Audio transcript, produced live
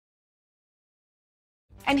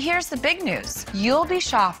And here's the big news. You'll be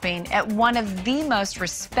shopping at one of the most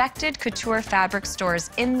respected couture fabric stores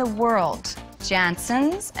in the world,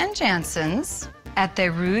 Janssens and Janssens, at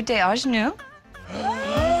the Rue des Agenus.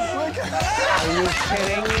 Are you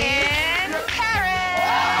kidding me? In Paris!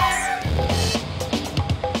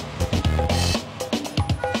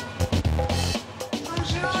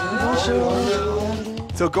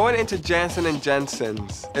 So going into Janssen and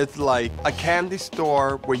Janssens, it's like a candy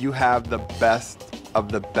store where you have the best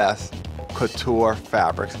of the best couture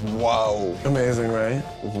fabrics. Wow. Amazing, right?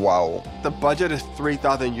 Wow. The budget is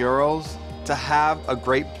 3,000 euros. To have a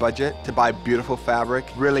great budget to buy beautiful fabric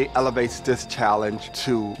really elevates this challenge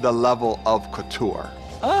to the level of couture.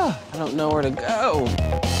 I don't know where to go.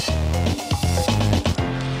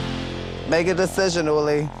 Make a decision,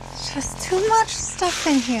 Uli. Just too much stuff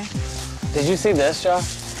in here. Did you see this,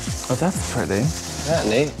 Josh? Oh, that's pretty. Yeah,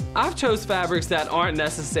 neat. I've chose fabrics that aren't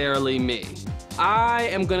necessarily me. I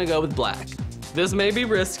am gonna go with black. This may be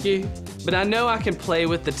risky, but I know I can play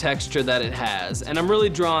with the texture that it has, and I'm really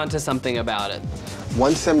drawn to something about it.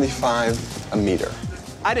 $175 a meter.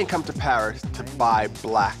 I didn't come to Paris to buy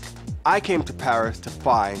black. I came to Paris to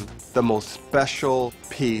find the most special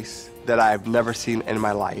piece that I've never seen in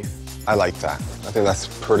my life. I like that. I think that's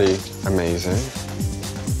pretty amazing.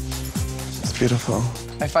 It's beautiful.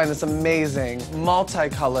 I find this amazing,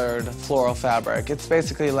 multicolored floral fabric. It's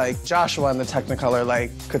basically like Joshua and the Technicolor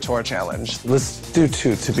couture challenge. Let's do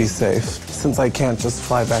two to be safe, since I can't just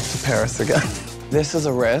fly back to Paris again. This is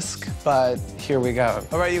a risk, but here we go.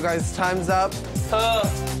 All right, you guys, time's up.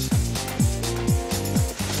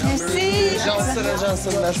 Merci. Janssen and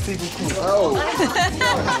Janssen, merci beaucoup.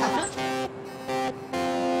 Oh.